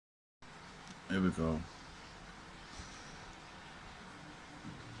Here we go.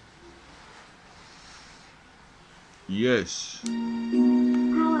 Yes. Power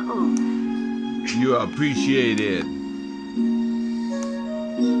off. You are appreciated. Set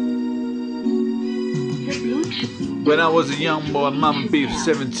Bluetooth. When I was a young boy, mama beef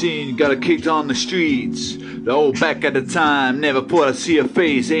 17, got her kicked on the streets. The old back at the time, never thought I'd see her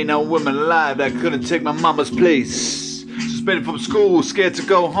face. Ain't no woman alive that couldn't take my mama's place. Suspended from school, scared to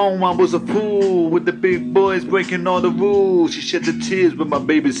go home, I was a fool. With the big boys breaking all the rules. She shed the tears with my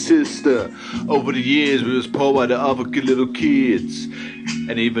baby sister. Over the years, we was poor by the other little kids.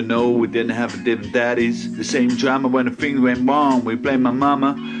 And even though we didn't have different daddies, the same drama when things went wrong, we blame my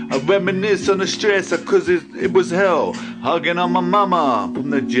mama. I reminisce on the stress, cause it was hell. Hugging on my mama from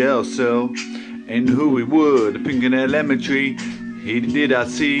the jail cell. And who we would, the pink in elementary. He did I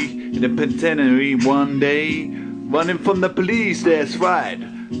see in the penitentiary one day. Running from the police, that's right.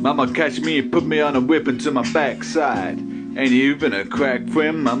 Mama catch me and put me on a whip into my backside. Ain't you been a crack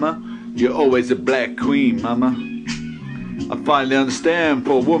friend, mama? You're always a black queen, mama. I finally understand,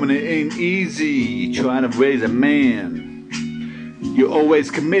 for a woman it ain't easy trying to raise a man. You're always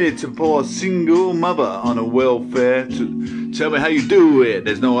committed to for a single mother on a welfare. To tell me how you do it.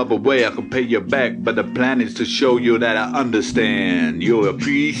 There's no other way I can pay you back, but the plan is to show you that I understand. You're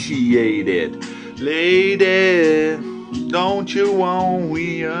appreciated. Lady, don't you want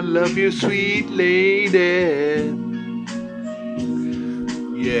me? I love you, sweet lady.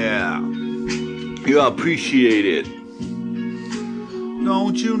 Yeah, you're appreciated.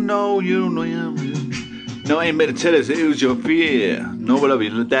 Don't you know you know? No, I ain't better tell us it was your fear. No, I love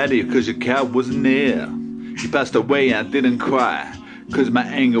you, daddy, cause your cat wasn't there. He passed away and I didn't cry, cause my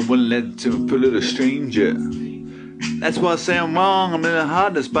anger wouldn't let him feel a stranger. That's why I say I'm wrong, I'm in the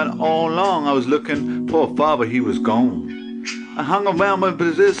hardness, but all along I was looking for a father, he was gone. I hung around with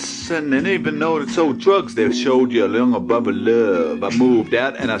this, and even though they sold drugs, they showed you a younger brother love. I moved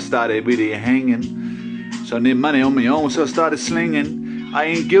out and I started really hanging. So I need money on my own, so I started slinging. I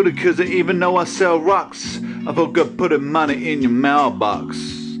ain't guilty cause even though I sell rocks, I forgot putting money in your mailbox.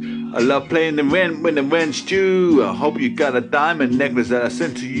 I love playing the rent when the rent's due. I hope you got a diamond necklace that I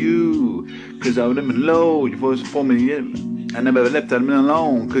sent to you. Cause I was living low, you was for me. I never left them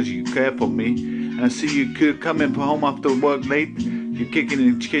alone cause you care for me. And I see you could come in from home after work late. You're kicking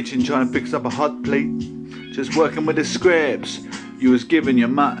in the kitchen trying to fix up a hot plate. Just working with the scraps. You was giving your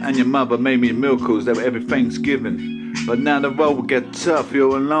mother made me miracles that were every Thanksgiving. But now the road will get tough,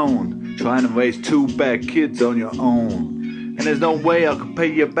 you're alone. Trying to raise two bad kids on your own. And there's no way I can pay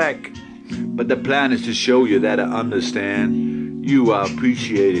you back. But the plan is to show you that I understand. You are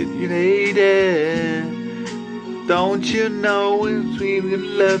appreciated. You lady, don't you know it's sweet, we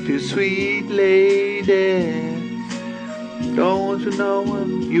love you, sweet lady. Don't you know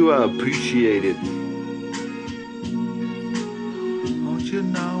you are appreciated. Don't you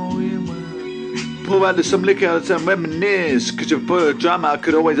know you are. Pour out some liquor out and reminisce. Cause if for a drama I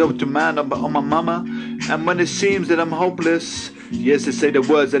could always open to mind on my mama. And when it seems that I'm hopeless, yes, they say the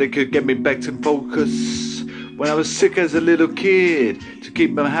words that it could get me back to focus. When I was sick as a little kid, to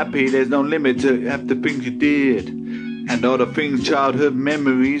keep me happy, there's no limit to half the things you did. And all the things, childhood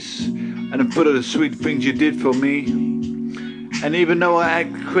memories, and I'm full of the sweet things you did for me. And even though I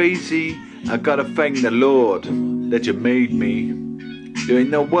act crazy, I gotta thank the Lord that you made me. There ain't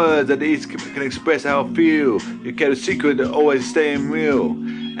no words that can express how I feel. You kept a secret that always staying real.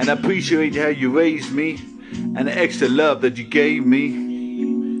 And I appreciate how you raised me, and the extra love that you gave me.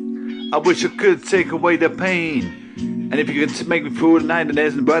 I wish I could take away the pain. And if you could make me through the night and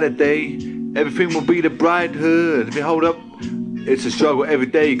there's a brighter day, everything will be the bright hood. If you hold up, it's a struggle every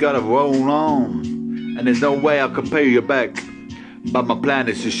day, you gotta roll on. And there's no way I can pay you back. But my plan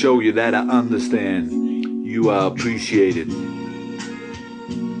is to show you that I understand. You are appreciated.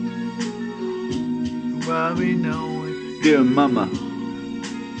 Well, we know it. Dear mama,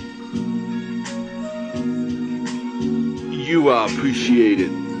 you are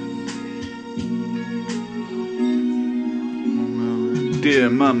appreciated. Dear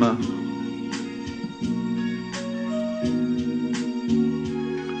mama,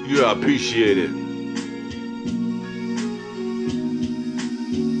 you are appreciated.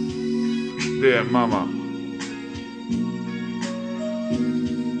 Dear mama,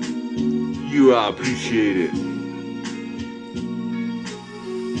 you are appreciated.